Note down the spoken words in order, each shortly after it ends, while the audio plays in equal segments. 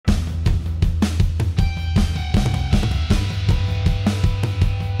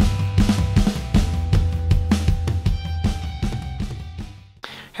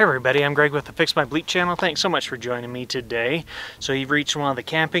Hey everybody, I'm Greg with the Fix My Bleep channel. Thanks so much for joining me today. So you've reached one of the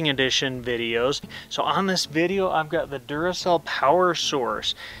camping edition videos. So on this video, I've got the Duracell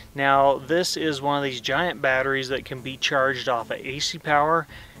PowerSource. Now this is one of these giant batteries that can be charged off of AC power.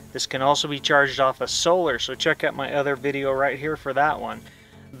 This can also be charged off of solar, so check out my other video right here for that one.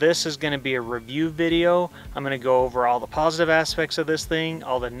 This is going to be a review video. I'm going to go over all the positive aspects of this thing,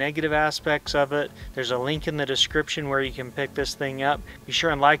 all the negative aspects of it. There's a link in the description where you can pick this thing up. Be sure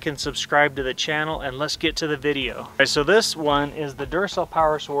and like and subscribe to the channel, and let's get to the video. Okay, so this one is the Duracell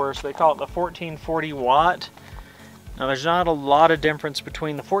PowerSource. They call it the 1440 watt. Now there's not a lot of difference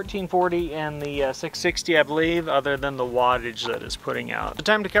between the 1440 and the 660, I believe, other than the wattage that it's putting out. The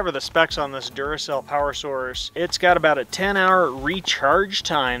time to cover the specs on this Duracell PowerSource. It's got about a 10-hour recharge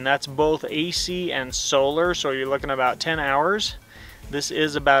time. That's both AC and solar, so you're looking at about 10 hours. This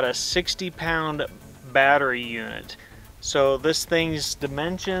is about a 60-pound battery unit. So this thing's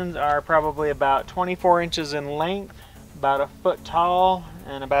dimensions are probably about 24 inches in length, about a foot tall,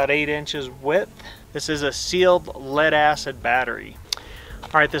 and about 8 inches width. This is a sealed lead acid battery.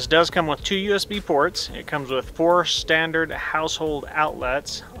 Alright, this does come with 2 USB ports. It comes with 4 standard household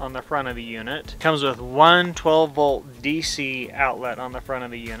outlets on the front of the unit. It comes with 1 12-volt DC outlet on the front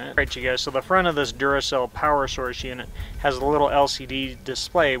of the unit. Alright you guys, so the front of this Duracell PowerSource unit has a little LCD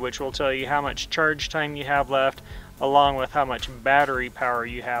display which will tell you how much charge time you have left along with how much battery power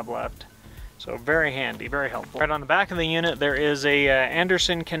you have left. So very handy, very helpful. Right on the back of the unit there is a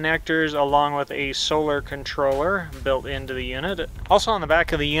Anderson connectors along with a solar controller built into the unit. Also on the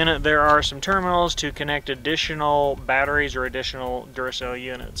back of the unit there are some terminals to connect additional batteries or additional Duracell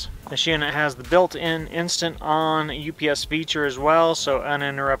units. This unit has the built-in instant on UPS feature as well, so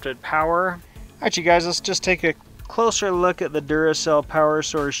uninterrupted power. Alright you guys, let's just take a closer look at the Duracell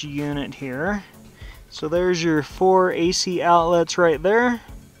PowerSource unit here. So there's your 4 AC outlets right there.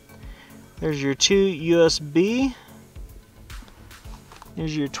 There's your 2 USB.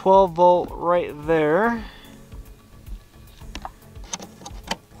 There's your 12 volt right there.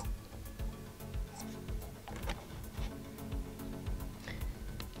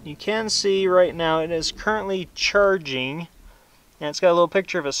 You can see right now it is currently charging, and it's got a little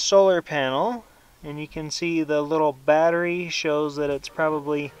picture of a solar panel, and you can see the little battery shows that it's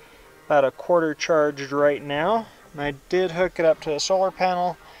probably about a quarter charged right now. And I did hook it up to a solar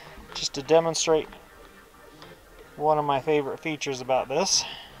panel just to demonstrate one of my favorite features about this.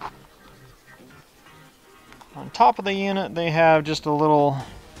 On top of the unit they have just a little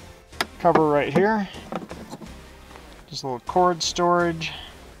cover right here, just a little cord storage.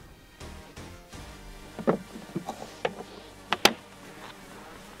 On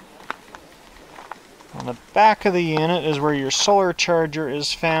the back of the unit is where your solar charger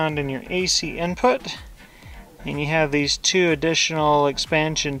is found in your AC input. And you have these 2 additional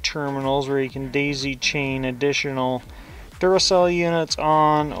expansion terminals where you can daisy chain additional Duracell units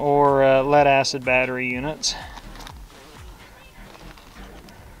on or lead acid battery units.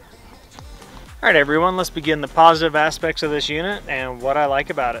 Alright everyone, let's begin the positive aspects of this unit and what I like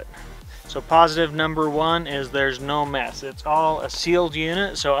about it. So positive number 1 is there's no mess. It's all a sealed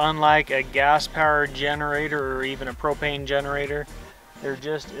unit, so unlike a gas powered generator or even a propane generator, there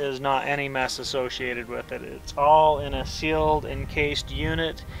just is not any mess associated with it. It's all in a sealed, encased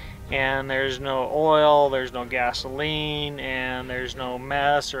unit, and there's no oil, there's no gasoline, and there's no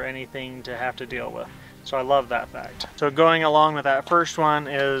mess or anything to have to deal with. So I love that fact. So going along with that first one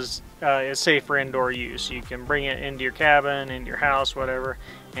is it's safe for indoor use. You can bring it into your cabin, into your house, whatever,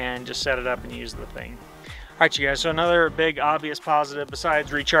 and just set it up and use the thing. Alright you guys, so another big obvious positive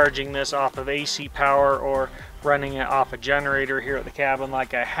besides recharging this off of AC power or running it off a generator here at the cabin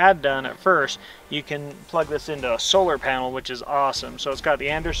like I had done at first, you can plug this into a solar panel, which is awesome. So it's got the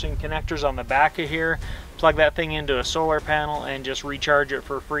Anderson connectors on the back of here. Plug that thing into a solar panel and just recharge it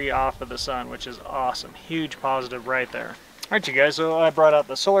for free off of the sun, which is awesome. Huge positive right there. Alright you guys, so I brought out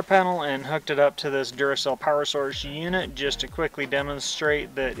the solar panel and hooked it up to this Duracell PowerSource unit just to quickly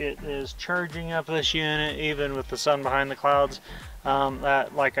demonstrate that it is charging up this unit even with the sun behind the clouds.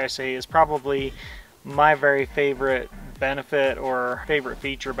 That, like I say, is probably my very favorite benefit or favorite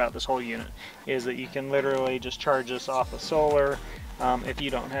feature about this whole unit, is that you can literally just charge this off of solar if you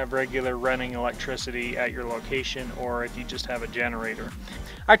don't have regular running electricity at your location or if you just have a generator.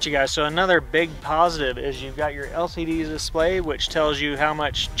 Alright you guys, so another big positive is you've got your LCD display which tells you how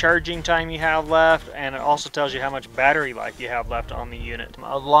much charging time you have left, and it also tells you how much battery life you have left on the unit,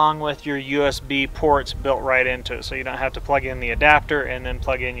 along with your USB ports built right into it, so you don't have to plug in the adapter and then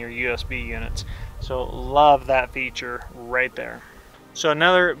plug in your USB units. So love that feature right there. So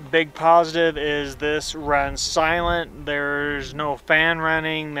another big positive is this runs silent. There's no fan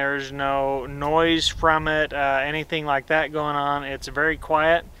running, there's no noise from it, anything like that going on. It's very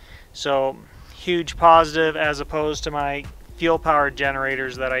quiet, so huge positive as opposed to my fuel powered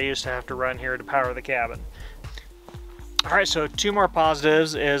generators that I used to have to run here to power the cabin. Alright, so two more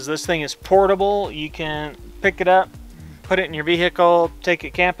positives is this thing is portable. You can pick it up, put it in your vehicle, take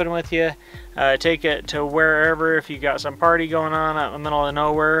it camping with you, take it to wherever. If you got some party going on out in the middle of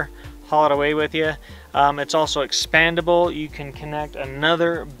nowhere, haul it away with you. It's also expandable. You can connect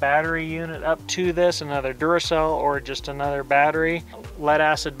another battery unit up to this, another Duracell or just another battery, lead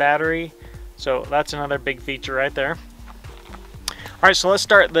acid battery. So that's another big feature right there. Alright, so let's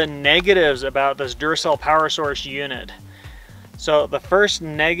start the negatives about this Duracell PowerSource unit. So the first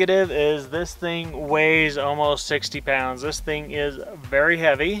negative is this thing weighs almost 60 pounds. This thing is very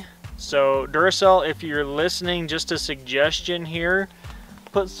heavy. So Duracell, if you're listening, just a suggestion here,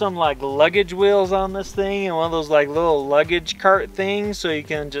 put some like luggage wheels on this thing and one of those like little luggage cart things so you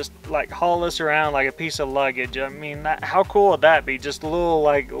can just like haul this around like a piece of luggage. I mean, how cool would that be? Just a little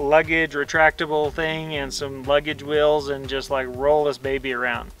like luggage retractable thing and some luggage wheels and just like roll this baby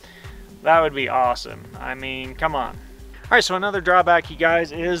around. That would be awesome. I mean, come on. Alright, so another drawback, you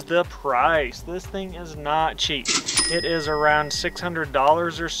guys, is the price. This thing is not cheap. It is around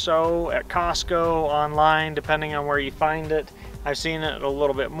 $600 or so at Costco, online, depending on where you find it. I've seen it a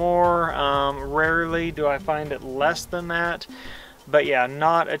little bit more. Rarely do I find it less than that. But yeah,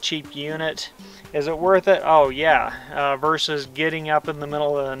 not a cheap unit. Is it worth it? Oh yeah. Versus getting up in the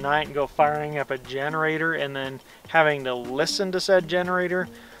middle of the night and go firing up a generator and then having to listen to said generator.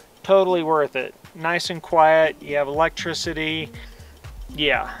 Totally worth it. Nice and quiet. You have electricity.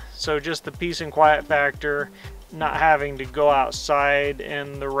 Yeah, so just the peace and quiet factor, not having to go outside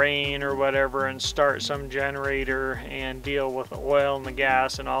in the rain or whatever and start some generator and deal with the oil and the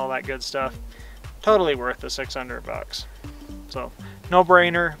gas and all that good stuff. Totally worth the 600 bucks. So no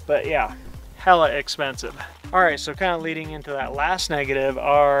brainer, but yeah, hella expensive. Alright, so kind of leading into that last negative,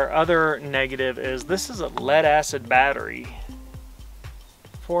 our other negative is this is a lead acid battery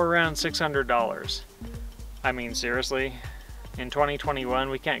for around $600. I mean, seriously, in 2021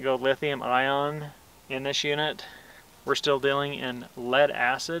 we can't go lithium ion in this unit. We're still dealing in lead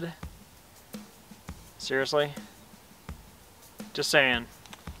acid. Seriously? Just saying.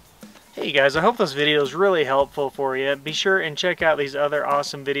 Hey guys, I hope this video is really helpful for you. Be sure and check out these other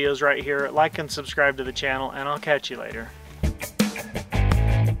awesome videos right here. Like and subscribe to the channel, and I'll catch you later.